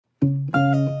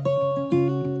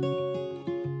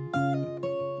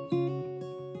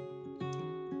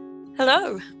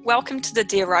Hello, welcome to the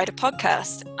Dear Writer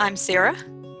podcast. I'm Sarah.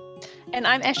 And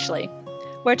I'm Ashley.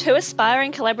 We're two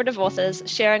aspiring collaborative authors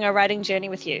sharing our writing journey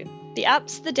with you, the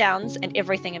ups, the downs, and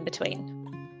everything in between.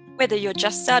 Whether you're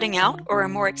just starting out or a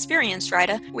more experienced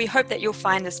writer, we hope that you'll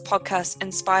find this podcast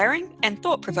inspiring and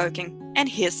thought-provoking. And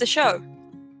here's the show.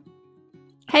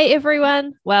 Hey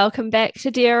everyone, welcome back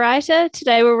to Dear Writer.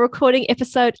 Today we're recording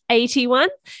episode 81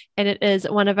 and it is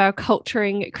one of our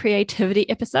Culturing Creativity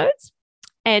episodes.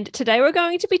 And today we're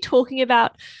going to be talking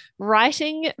about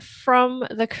writing from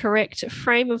the correct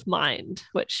frame of mind,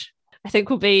 which I think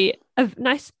will be a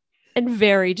nice and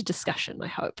varied discussion, I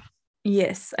hope.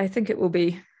 Yes, I think it will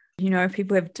be.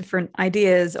 People have different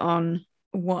ideas on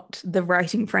what the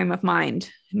writing frame of mind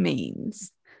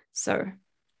means. So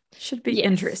it should be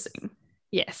interesting.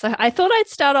 Yeah, so I thought I'd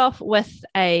start off with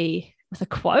a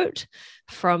quote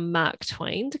from Mark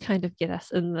Twain to kind of get us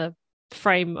in the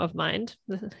frame of mind.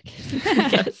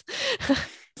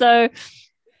 So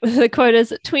the quote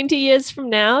is, 20 years from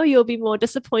now, you'll be more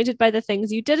disappointed by the things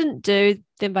you didn't do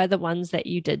than by the ones that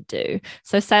you did do.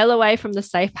 So sail away from the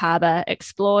safe harbor,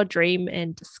 explore, dream,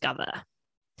 and discover.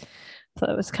 So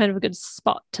it was kind of a good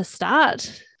spot to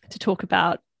start to talk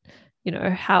about,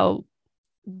 how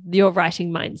your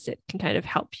writing mindset can kind of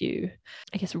help you,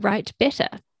 write better.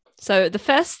 So the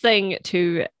first thing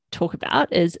to talk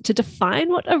about is to define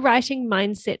what a writing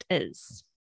mindset is.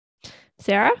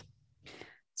 Sarah?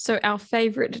 So our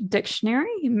favorite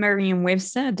dictionary,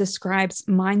 Merriam-Webster, describes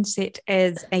mindset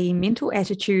as a mental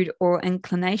attitude or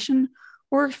inclination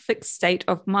or a fixed state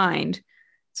of mind.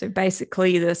 So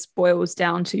basically this boils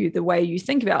down to the way you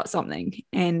think about something.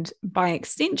 And by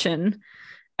extension,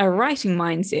 a writing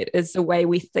mindset is the way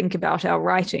we think about our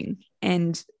writing,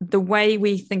 and the way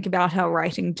we think about our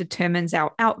writing determines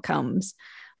our outcomes,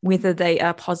 whether they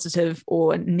are positive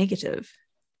or negative.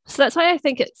 So that's why I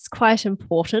think it's quite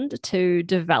important to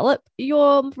develop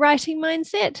your writing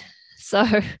mindset. So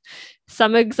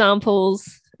some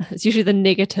examples, it's usually the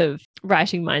negative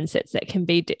writing mindsets that can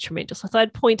be detrimental. So I thought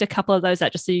I'd point a couple of those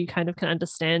out just so you kind of can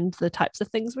understand the types of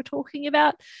things we're talking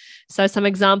about. So some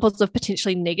examples of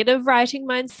potentially negative writing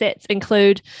mindsets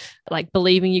include like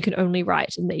believing you can only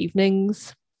write in the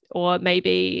evenings, or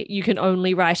maybe you can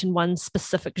only write in one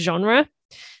specific genre.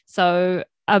 So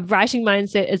a writing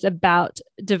mindset is about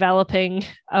developing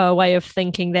a way of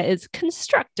thinking that is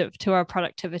constructive to our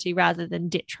productivity rather than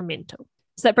detrimental.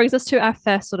 So that brings us to our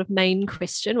first sort of main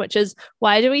question, which is,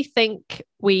 why do we think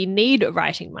we need a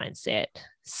writing mindset?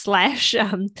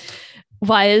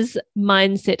 Why is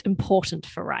mindset important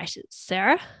for writers?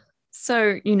 Sarah?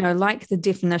 So, like the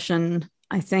definition,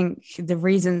 I think the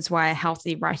reasons why a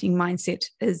healthy writing mindset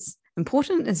is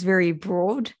important is very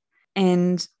broad.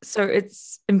 And so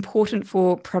it's important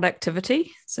for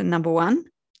productivity. So number one,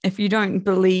 if you don't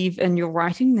believe in your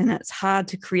writing, then it's hard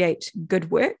to create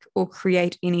good work or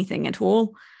create anything at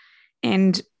all.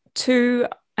 And two,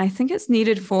 I think it's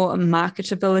needed for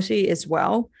marketability as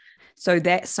well. So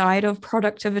that side of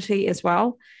productivity as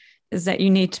well is that you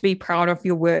need to be proud of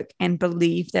your work and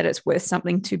believe that it's worth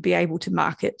something to be able to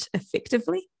market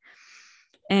effectively.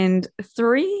 And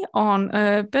three, on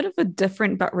a bit of a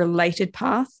different but related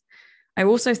path, I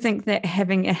also think that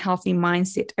having a healthy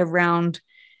mindset around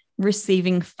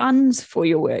receiving funds for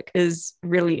your work is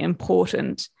really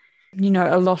important.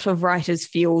 A lot of writers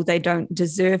feel they don't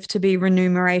deserve to be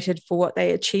remunerated for what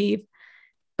they achieve.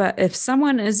 But if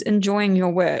someone is enjoying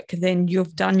your work, then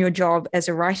you've done your job as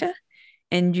a writer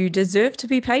and you deserve to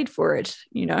be paid for it.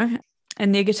 A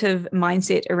negative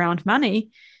mindset around money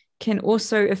can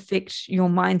also affect your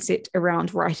mindset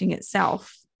around writing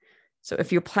itself. So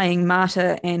if you're playing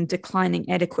martyr and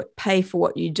declining adequate pay for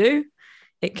what you do,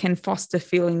 it can foster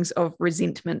feelings of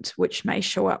resentment, which may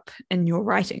show up in your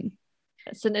writing.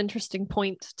 It's an interesting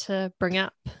point to bring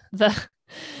up, the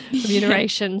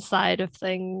remuneration side of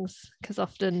things, because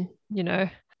often,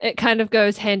 it kind of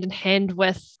goes hand in hand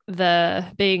with the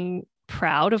being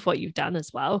proud of what you've done as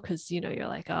well, because, you're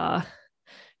like, but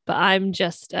I'm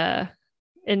just a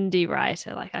indie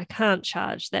writer, like I can't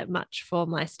charge that much for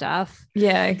my stuff.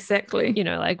 Yeah, exactly.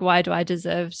 Why do I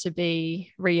deserve to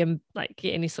be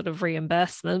get any sort of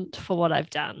reimbursement for what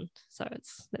I've done? So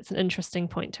that's an interesting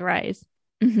point to raise.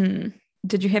 Mm-hmm.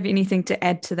 Did you have anything to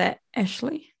add to that,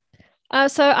 Ashley?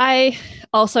 So I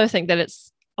also think that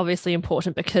it's obviously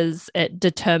important because it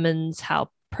determines how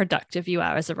productive you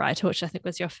are as a writer, which I think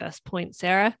was your first point,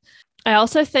 Sarah. I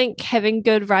also think having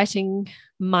good writing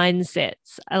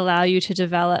mindsets allow you to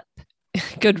develop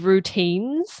good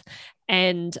routines.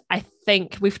 And I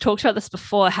think we've talked about this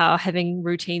before, how having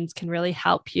routines can really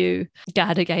help you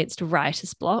guard against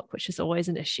writer's block, which is always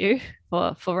an issue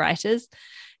for writers.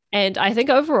 And I think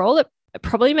overall it it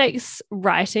probably makes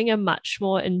writing a much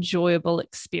more enjoyable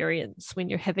experience when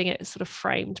you're having it sort of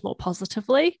framed more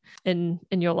positively in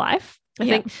your life. I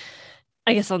think,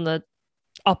 I guess on the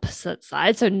opposite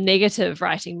side, so negative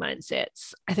writing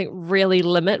mindsets, I think really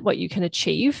limit what you can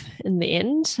achieve in the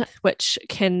end, which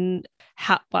can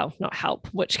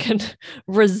which can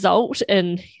result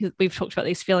in, we've talked about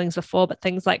these feelings before, but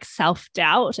things like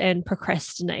self-doubt and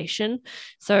procrastination.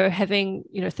 So having,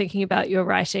 thinking about your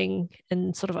writing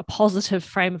in sort of a positive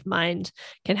frame of mind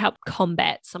can help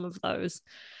combat some of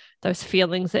those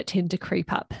feelings that tend to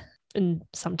creep up in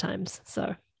sometimes.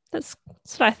 So that's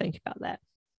what I think about that.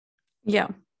 Yeah.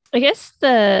 I guess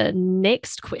the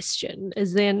next question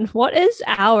is then, what is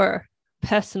our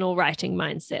personal writing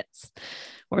mindsets?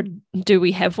 Or do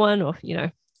we have one? Or,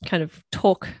 kind of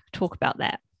talk about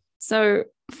that. So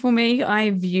for me,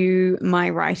 I view my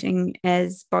writing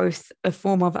as both a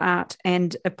form of art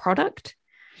and a product.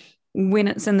 When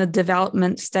it's in the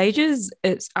development stages,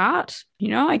 it's art.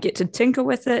 I get to tinker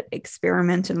with it,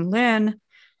 experiment and learn.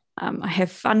 I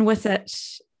have fun with it.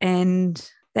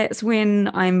 And that's when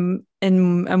I'm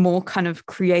in a more kind of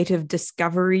creative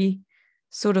discovery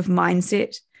sort of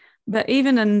mindset. But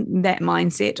even in that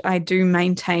mindset, I do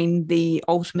maintain the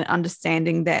ultimate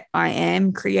understanding that I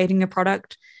am creating a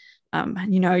product.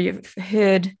 You've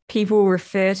heard people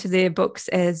refer to their books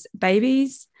as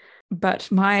babies,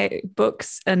 but my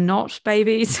books are not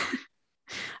babies.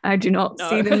 I do not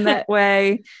see them that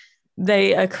way.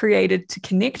 They are created to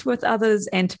connect with others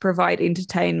and to provide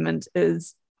entertainment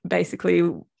is basically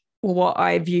what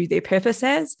I view their purpose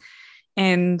as.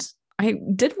 And I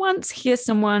did once hear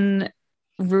someone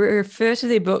refer to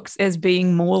their books as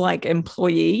being more like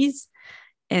employees.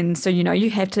 And so, you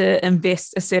have to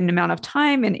invest a certain amount of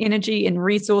time and energy and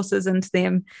resources into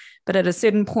them. But at a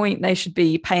certain point, they should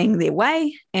be paying their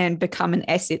way and become an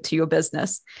asset to your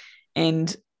business.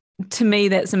 And to me,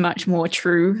 that's a much more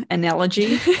true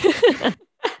analogy.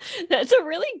 That's a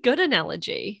really good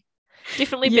analogy.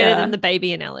 Definitely better than the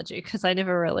baby analogy, because I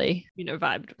never really,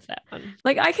 vibed with that one.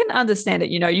 Like, I can understand it.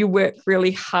 You work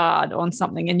really hard on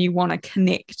something and you want to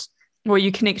connect, or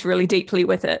you connect really deeply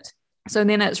with it. So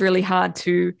then it's really hard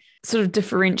to sort of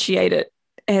differentiate it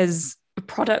as a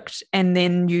product. And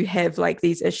then you have like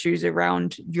these issues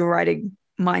around your writing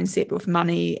mindset with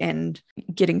money and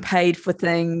getting paid for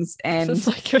things. And it's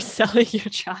like you're selling your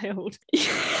child.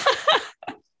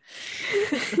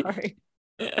 Sorry.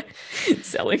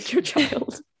 Selling your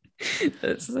child.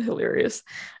 That's hilarious.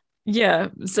 Yeah.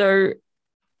 So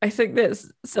I think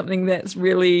that's something that's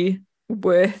really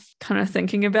worth kind of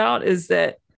thinking about, is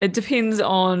that it depends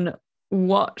on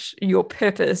what your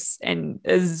purpose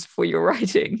is for your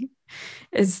writing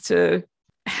as to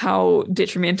how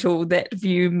detrimental that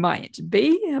view might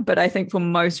be. But I think for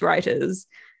most writers,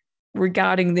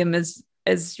 regarding them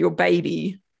as your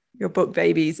baby, your book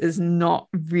babies, is not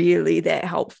really that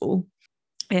helpful.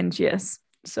 And yes,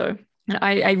 so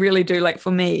I really do, like,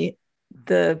 for me,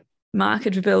 the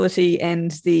marketability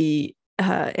and the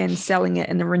and selling it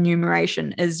and the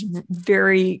remuneration is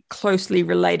very closely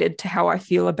related to how I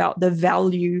feel about the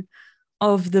value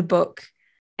of the book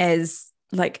as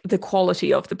like the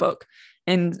quality of the book.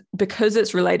 And because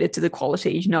it's related to the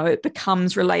quality, it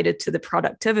becomes related to the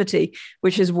productivity,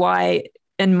 which is why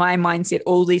in my mindset,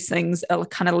 all these things are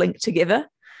kind of linked together,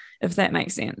 if that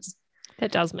makes sense.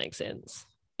 That does make sense.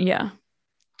 Yeah.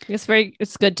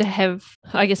 It's good to have,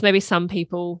 I guess, maybe some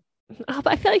people, but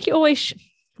I feel like you always,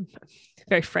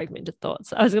 very fragmented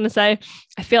thoughts. I was going to say,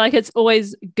 I feel like it's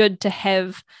always good to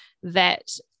have that,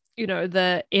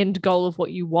 the end goal of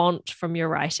what you want from your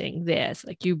writing there. So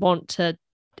like you want to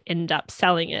end up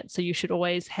selling it. So you should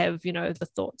always have, the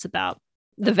thoughts about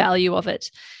the value of it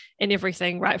and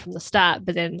everything right from the start.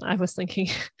 But then I was thinking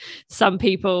some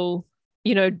people,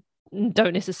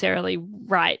 don't necessarily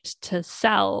write to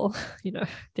sell,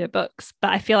 their books.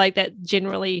 But I feel like that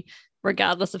generally,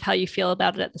 regardless of how you feel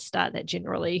about it at the start, that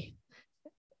generally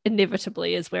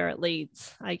inevitably is where it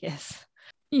leads, I guess.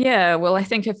 Yeah, well, I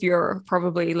think if you're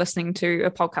probably listening to a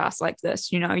podcast like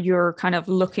this, you're kind of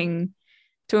looking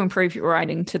to improve your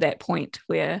writing to that point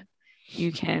where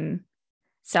you can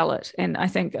sell it. And I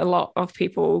think a lot of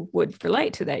people would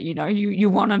relate to that. You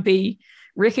want to be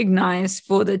recognized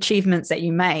for the achievements that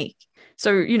you make.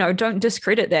 So, don't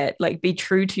discredit that. Like, be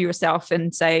true to yourself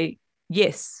and say,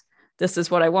 yes, this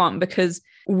is what I want. Because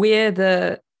where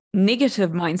the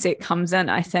negative mindset comes in,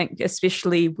 I think,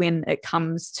 especially when it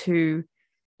comes to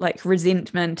like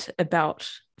resentment about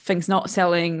things not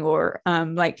selling or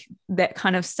like that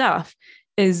kind of stuff,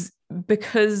 is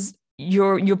because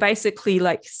you're basically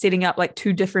like setting up like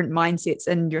two different mindsets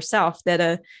in yourself that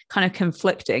are kind of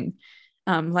conflicting.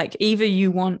 Like either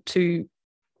you want to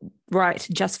write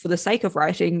just for the sake of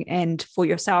writing and for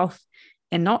yourself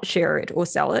and not share it or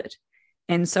sell it.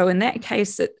 And so in that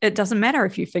case, it doesn't matter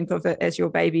if you think of it as your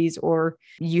babies or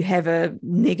you have a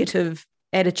negative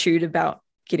attitude about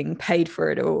getting paid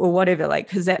for it or whatever, like,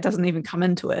 because that doesn't even come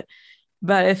into it.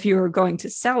 But if you're going to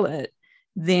sell it,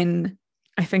 then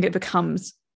I think it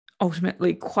becomes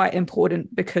ultimately quite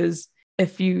important, because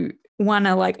if you want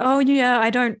to like, oh yeah, I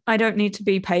don't need to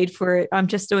be paid for it, I'm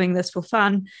just doing this for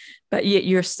fun, but yet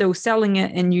you're still selling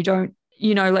it and you don't,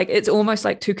 like it's almost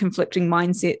like two conflicting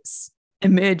mindsets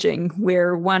emerging,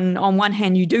 where on one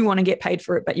hand you do want to get paid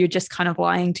for it, but you're just kind of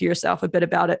lying to yourself a bit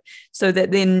about it, so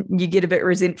that then you get a bit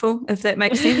resentful, if that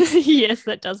makes sense. Yes,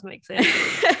 that does make sense.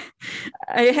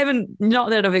 I haven't,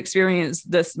 not that I've experienced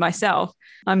this myself.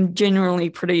 I'm generally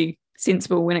pretty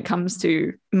sensible when it comes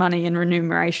to money and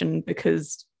remuneration,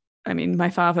 because I mean, my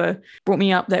father brought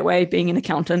me up that way, being an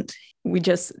accountant. We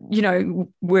just,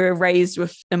 were raised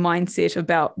with a mindset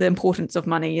about the importance of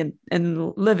money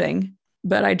and living.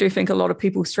 But I do think a lot of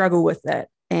people struggle with that.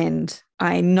 And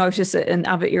I notice it in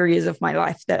other areas of my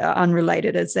life that are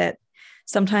unrelated, is that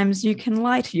sometimes you can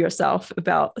lie to yourself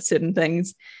about certain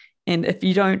things. And if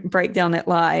you don't break down that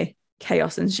lie,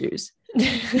 chaos ensues.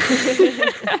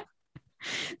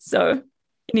 So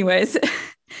anyways,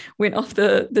 went off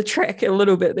the track a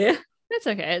little bit there. That's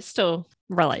okay. It's still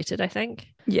related, I think.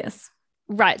 Yes.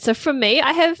 Right. So for me,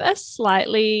 I have a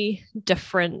slightly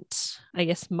different, I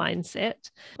guess, mindset.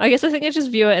 I guess I think I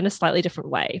just view it in a slightly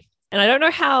different way. And I don't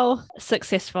know how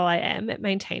successful I am at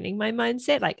maintaining my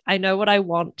mindset. Like, I know what I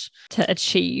want to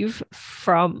achieve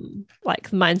from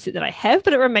like the mindset that I have,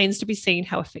 but it remains to be seen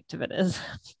how effective it is.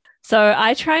 So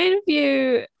I try and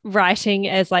view writing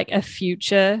as like a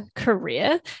future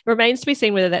career. It remains to be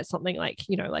seen whether that's something like,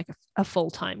 like a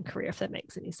full-time career, if that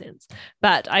makes any sense.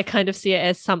 But I kind of see it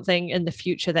as something in the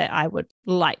future that I would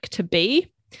like to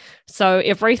be. So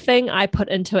everything I put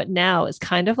into it now is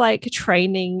kind of like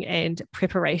training and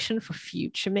preparation for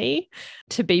future me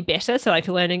to be better. So like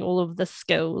learning all of the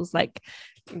skills, like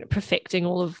perfecting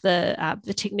all of the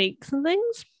techniques and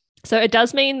things. So it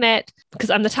does mean that,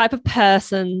 because I'm the type of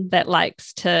person that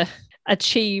likes to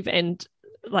achieve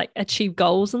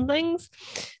goals and things.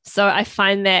 So I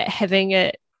find that having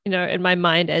it, in my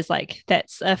mind as like,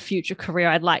 that's a future career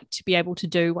I'd like to be able to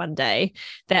do one day,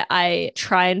 that I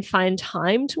try and find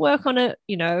time to work on it,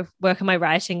 work on my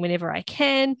writing whenever I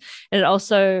can. And it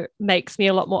also makes me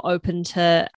a lot more open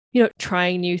to,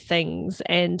 trying new things,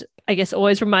 and I guess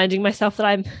always reminding myself that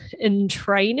I'm in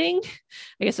training,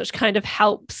 I guess, which kind of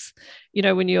helps,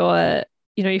 when you're,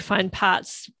 you find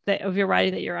parts of your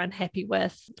writing that you're unhappy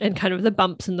with, and kind of the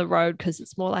bumps in the road, because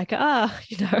it's more like, I'm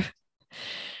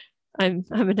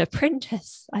an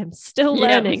apprentice. I'm still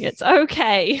learning. It's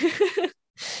okay.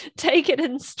 Take it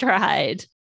in stride.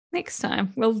 Next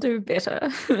time we'll do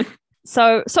better.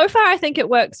 So far, I think it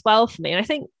works well for me. And I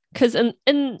think because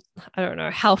in I don't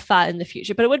know how far in the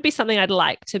future, but it would be something I'd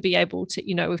like to be able to,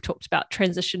 we've talked about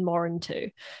transition more into,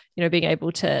 being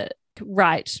able to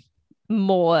write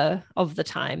more of the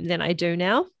time than I do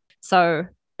now. So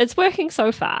it's working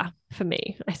so far for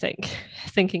me, I think,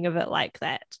 thinking of it like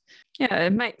that. Yeah,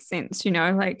 it makes sense.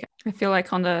 Like I feel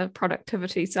like on the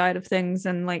productivity side of things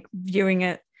and like viewing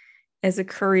it as a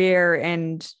career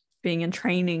and being in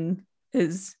training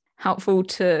is helpful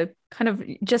to kind of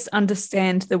just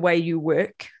understand the way you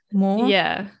work more.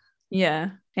 Yeah.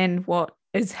 And what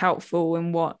is helpful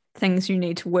and what things you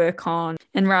need to work on.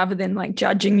 And rather than like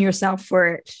judging yourself for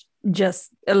it, just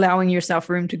allowing yourself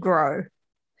room to grow.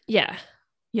 Yeah.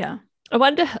 Yeah. I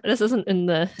wonder, this isn't in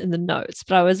the notes,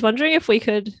 but I was wondering if we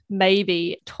could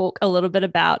maybe talk a little bit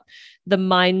about the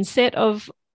mindset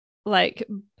of like,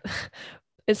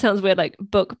 it sounds weird, like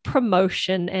book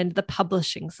promotion and the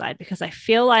publishing side, because I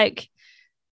feel like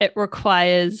it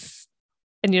requires,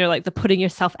 and like the putting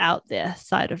yourself out there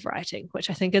side of writing, which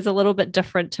I think is a little bit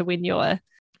different to when you're,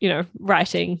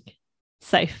 writing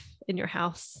safe in your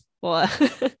house, or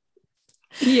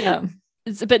yeah.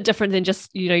 It's a bit different than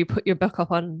just, you put your book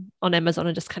up on Amazon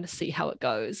and just kind of see how it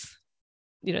goes.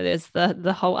 There's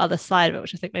the whole other side of it,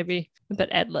 which I think maybe a bit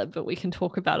ad-lib, but we can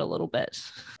talk about a little bit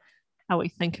how we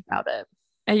think about it.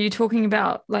 Are you talking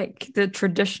about like the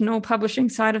traditional publishing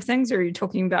side of things, or are you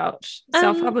talking about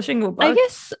self-publishing, or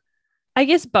both? I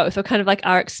guess both, or kind of like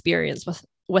our experience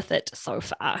with it so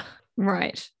far.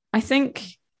 Right. I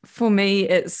think for me,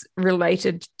 it's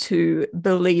related to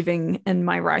believing in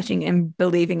my writing and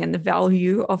believing in the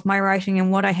value of my writing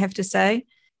and what I have to say.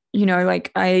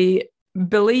 Like I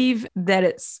believe that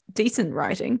it's decent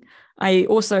writing. I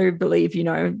also believe,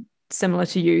 similar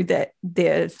to you, that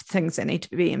there are things that need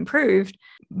to be improved,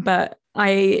 but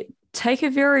I take a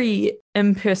very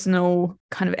impersonal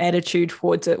kind of attitude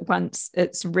towards it once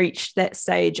it's reached that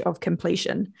stage of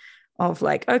completion of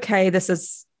like, okay, this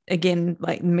is again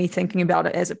like me thinking about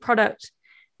it as a product.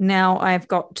 Now I've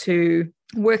got to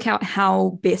work out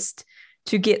how best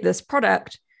to get this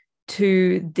product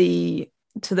to the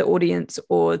audience,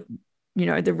 or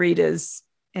the readers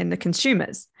and the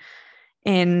consumers.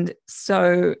 And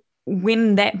so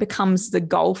when that becomes the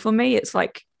goal for me, it's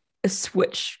like a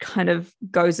switch kind of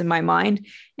goes in my mind.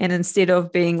 And instead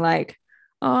of being like,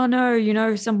 oh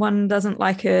no, someone doesn't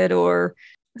like it, or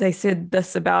they said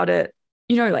this about it,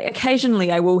 like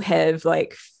occasionally I will have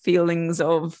like feelings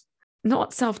of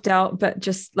not self-doubt, but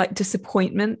just like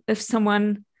disappointment if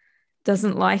someone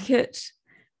doesn't like it.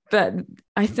 But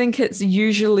I think it's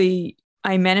usually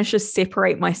I manage to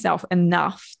separate myself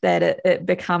enough that it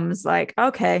becomes like,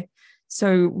 okay,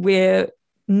 so we're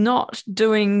not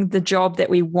doing the job that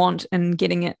we want and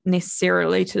getting it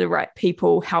necessarily to the right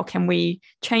people. How can we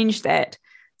change that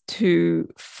to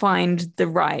find the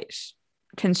right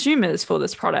consumers for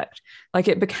this product? Like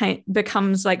it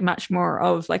becomes like much more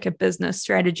of like a business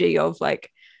strategy of like,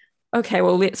 okay,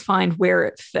 well, let's find where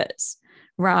it fits,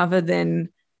 rather than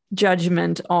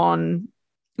judgment on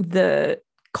the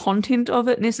content of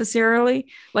it necessarily.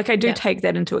 Like I do take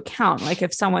that into account. Like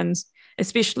if someone's,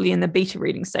 especially in the beta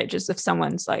reading stages, if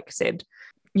someone's like said,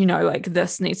 like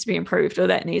this needs to be improved or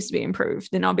that needs to be improved,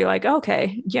 then I'll be like,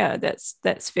 okay, yeah,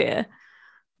 that's fair.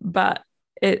 But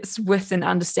it's with an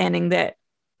understanding that,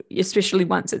 especially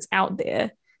once it's out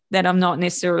there, that I'm not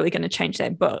necessarily going to change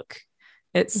that book.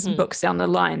 It's books down the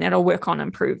line that I'll work on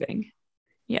improving.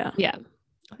 Yeah. Yeah.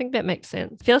 I think that makes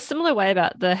sense. I feel a similar way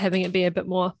about the having it be a bit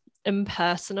more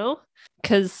impersonal,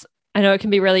 because I know it can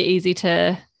be really easy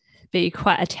to be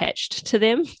quite attached to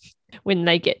them when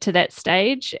they get to that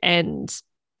stage, and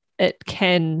it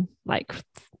can like,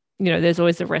 there's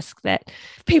always a risk that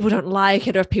if people don't like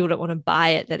it or if people don't want to buy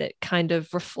it, that it kind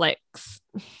of reflects,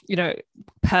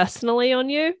 personally on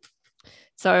you.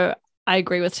 So I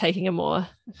agree with taking a more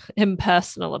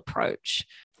impersonal approach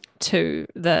to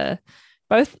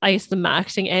both, I guess, the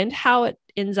marketing and how it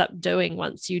ends up doing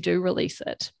once you do release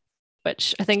it,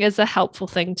 which I think is a helpful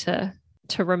thing to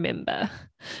remember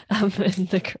in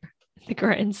the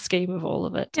grand scheme of all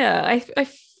of it. Yeah, I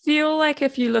feel like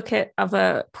if you look at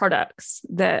other products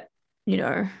that,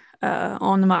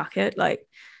 on the market, like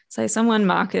say someone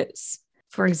markets,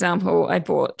 for example, I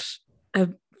bought a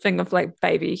thing of like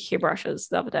baby hairbrushes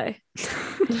the other day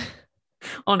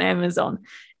on Amazon.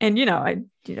 And,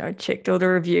 I checked all the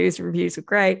reviews. The reviews were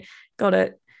great, got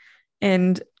it.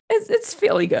 And it's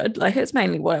fairly good. Like it's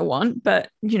mainly what I want, but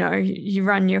you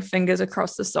run your fingers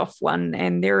across the soft one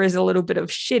and there is a little bit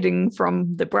of shedding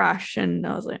from the brush. And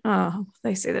I was like, oh,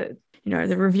 they said it,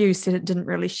 the review said it didn't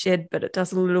really shed, but it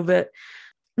does a little bit.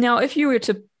 Now, if you were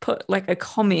to put like a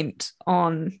comment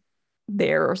on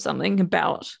there or something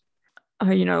about,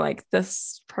 like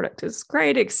this product is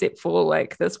great, except for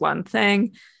like this one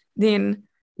thing, then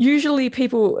usually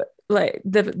people like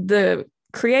the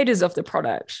creators of the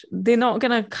product, they're not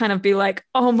going to kind of be like,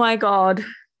 oh my God,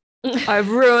 I've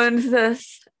ruined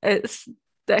this.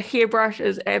 The hairbrush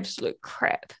is absolute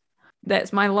crap.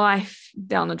 That's my life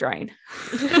down the drain.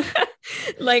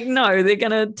 Like, no, they're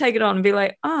going to take it on and be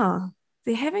like,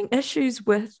 they're having issues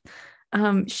with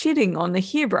shedding on the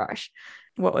hairbrush.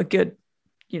 Well,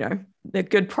 the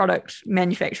good product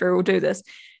manufacturer will do this.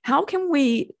 How can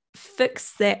we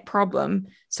fix that problem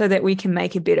so that we can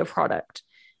make a better product?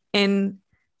 And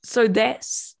so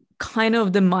that's kind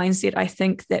of the mindset I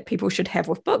think that people should have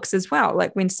with books as well.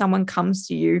 Like when someone comes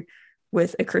to you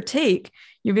with a critique,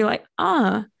 you'll be like,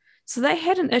 so they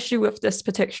had an issue with this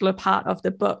particular part of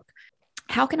the book.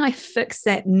 How can I fix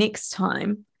that next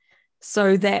time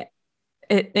so that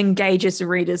it engages the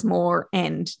readers more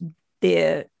and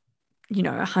they're,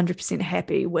 100%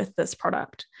 happy with this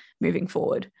product moving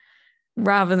forward,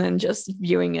 rather than just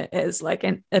viewing it as like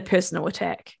a personal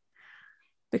attack,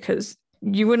 because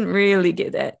you wouldn't really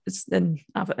get that in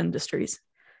other industries.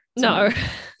 No.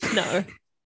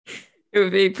 It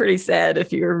would be pretty sad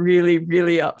if you were really,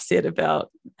 really upset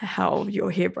about how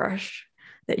your hairbrush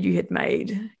that you had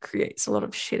made creates a lot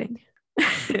of shedding. I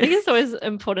think it's always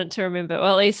important to remember, or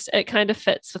at least it kind of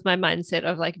fits with my mindset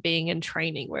of like being in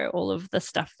training, where all of the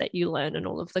stuff that you learn and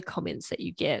all of the comments that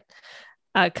you get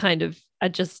are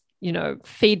just,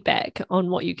 feedback on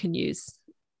what you can use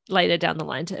later down the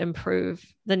line to improve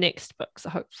the next book. So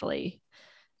hopefully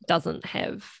doesn't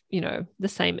have, the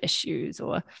same issues,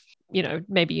 or,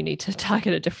 maybe you need to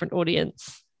target a different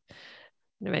audience.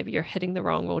 Maybe you're hitting the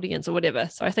wrong audience or whatever.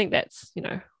 So I think that's,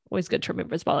 always good to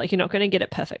remember as well. Like, you're not going to get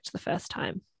it perfect the first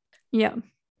time. Yeah.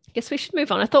 I guess we should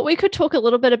move on. I thought we could talk a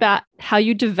little bit about how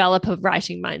you develop a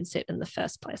writing mindset in the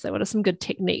first place. Like, what are some good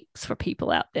techniques for people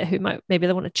out there who maybe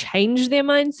they want to change their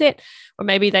mindset, or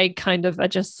maybe they kind of are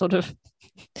just sort of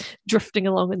drifting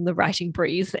along in the writing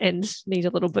breeze and need a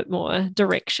little bit more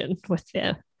direction with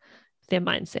their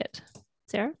mindset.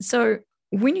 Sarah? So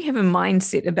when you have a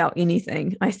mindset about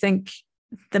anything, I think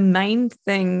the main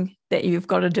thing that you've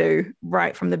got to do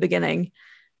right from the beginning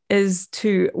is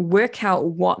to work out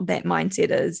what that mindset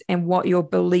is and what your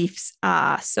beliefs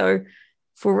are. So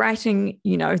for writing,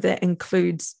 that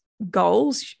includes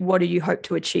goals. What do you hope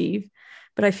to achieve?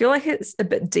 But I feel like it's a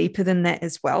bit deeper than that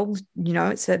as well.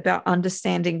 It's about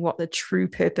understanding what the true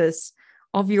purpose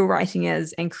of your writing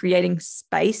is and creating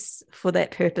space for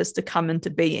that purpose to come into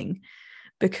being.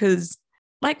 Because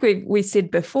like we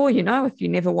said before, if you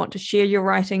never want to share your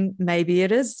writing, maybe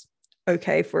it is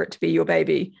okay for it to be your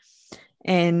baby.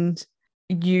 And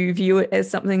you view it as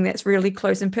something that's really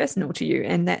close and personal to you,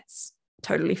 and that's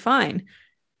totally fine.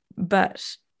 But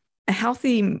a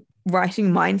healthy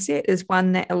writing mindset is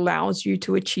one that allows you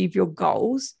to achieve your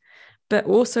goals, but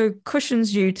also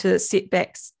cushions you to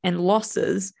setbacks and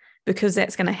losses, because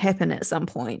that's going to happen at some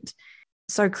point.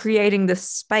 So creating the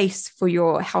space for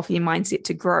your healthy mindset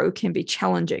to grow can be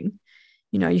challenging.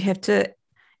 You have to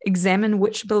examine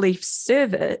which beliefs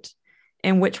serve it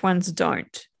and which ones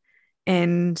don't,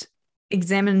 and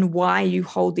examine why you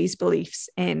hold these beliefs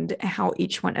and how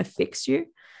each one affects you.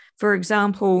 For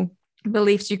example,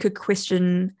 beliefs you could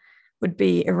question would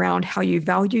be around how you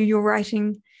value your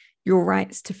writing, your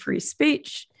rights to free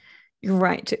speech, your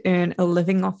right to earn a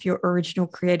living off your original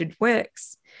created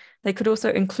works. They could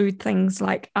also include things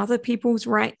like other people's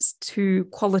rights to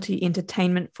quality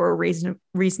entertainment for a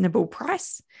reasonable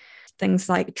price, things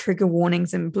like trigger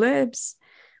warnings and blurbs,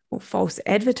 or false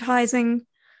advertising.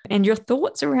 And your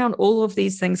thoughts around all of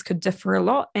these things could differ a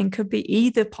lot and could be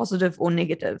either positive or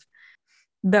negative.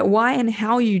 But why and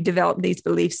how you develop these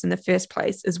beliefs in the first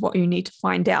place is what you need to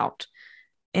find out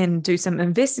and do some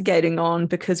investigating on,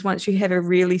 because once you have a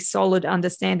really solid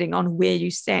understanding on where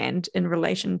you stand in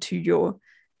relation to your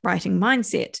writing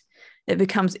mindset, it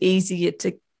becomes easier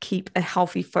to keep a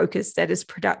healthy focus that is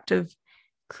productive,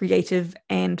 creative,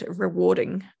 and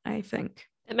rewarding, I think.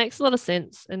 It makes a lot of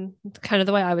sense. And kind of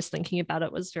the way I was thinking about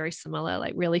it was very similar,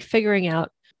 like really figuring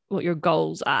out what your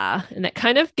goals are. And that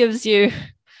kind of gives you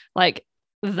like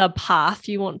the path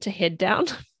you want to head down,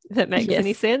 if that makes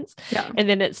any sense. Yeah. And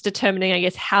then it's determining, I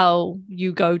guess, how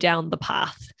you go down the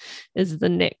path is the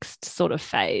next sort of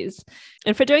phase.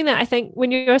 And for doing that, I think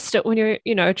when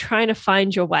you're trying to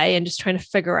find your way and just trying to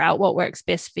figure out what works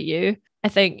best for you, I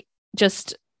think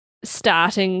just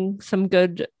starting some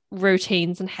good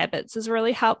routines and habits is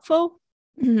really helpful,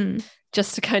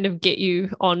 just to kind of get you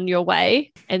on your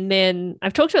way. And then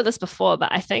I've talked about this before,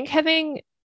 but I think having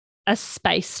a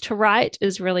space to write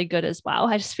is really good as well.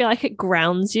 I just feel like it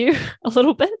grounds you a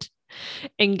little bit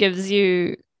and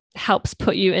helps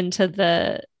put you into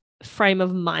the frame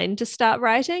of mind to start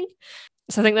writing.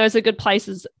 So I think those are good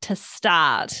places to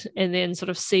start and then sort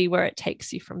of see where it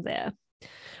takes you from there. I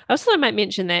also might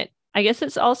mention that I guess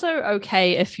it's also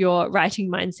okay if your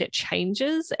writing mindset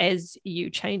changes as you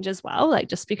change as well. Like,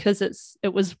 just because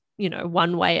it was,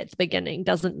 one way at the beginning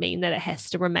doesn't mean that it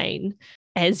has to remain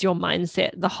as your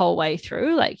mindset the whole way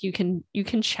through. Like, you can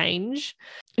change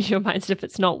your mindset if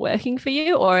it's not working for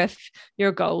you, or if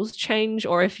your goals change,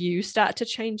 or if you start to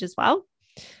change as well.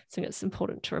 I think it's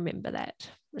important to remember that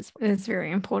as well. It's very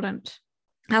important.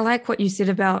 I like what you said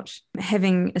about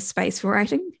having a space for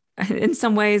writing. In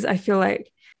some ways, I feel like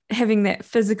having that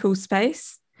physical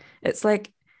space, it's like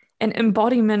an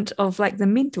embodiment of like the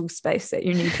mental space that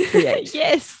you need to create.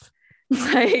 Yes.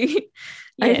 Yes.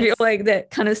 I feel like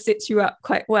that kind of sets you up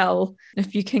quite well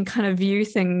if you can kind of view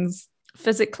things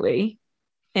physically,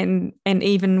 and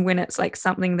even when it's like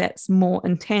something that's more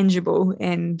intangible,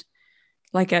 and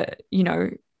like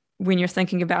when you're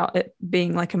thinking about it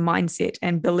being like a mindset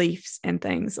and beliefs and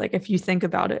things, like if you think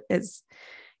about it as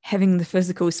having the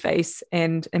physical space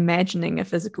and imagining a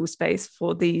physical space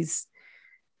for these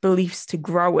beliefs to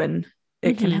grow in,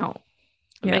 it can help.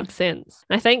 It makes sense.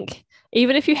 I think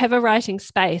even if you have a writing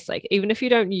space, like even if you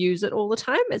don't use it all the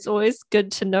time, it's always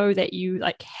good to know that you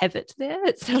like have it there.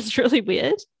 It sounds really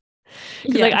weird.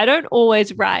 Because like I don't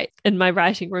always write in my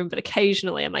writing room, but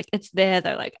occasionally I'm like, it's there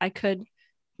though. Like I could,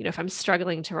 if I'm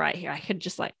struggling to write here, I could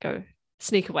just like go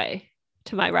sneak away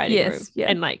to my writing room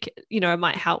and like, it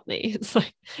might help me. It's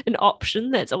like an option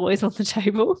that's always on the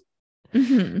table.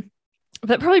 Mm-hmm.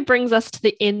 That probably brings us to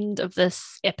the end of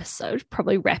this episode.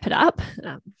 Probably wrap it up.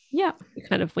 Yeah. We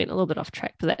kind of went a little bit off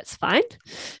track, but that's fine. I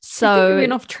think So we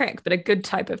went off track, but a good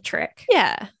type of track.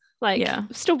 yeah,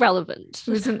 still relevant.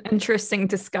 It was an interesting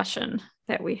discussion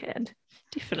that we had.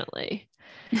 Definitely.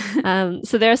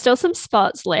 So there are still some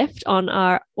spots left on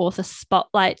our author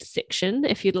spotlight section.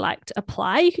 If you'd like to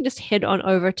apply, you can just head on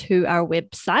over to our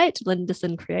website,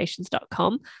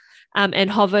 lindersoncreations.com, and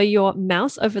hover your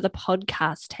mouse over the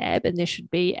podcast tab, and there should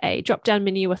be a drop-down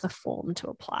menu with a form to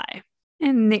apply.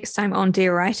 And next time on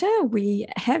Dear Writer, we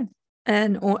have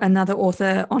another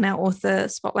author on our author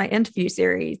spotlight interview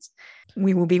series.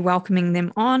 We will be welcoming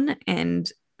them on and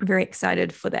very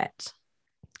excited for that.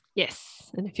 Yes.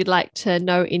 And if you'd like to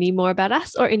know any more about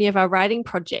us or any of our writing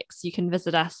projects, you can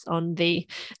visit us on the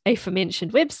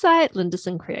aforementioned website,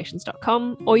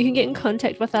 lindersoncreations.com, or you can get in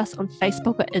contact with us on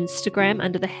Facebook or Instagram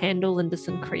under the handle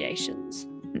Linderson Creations.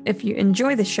 If you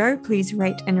enjoy the show, please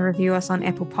rate and review us on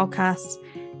Apple Podcasts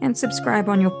and subscribe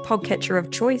on your podcatcher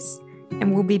of choice.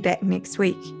 And we'll be back next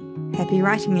week. Happy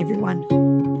writing,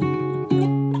 everyone.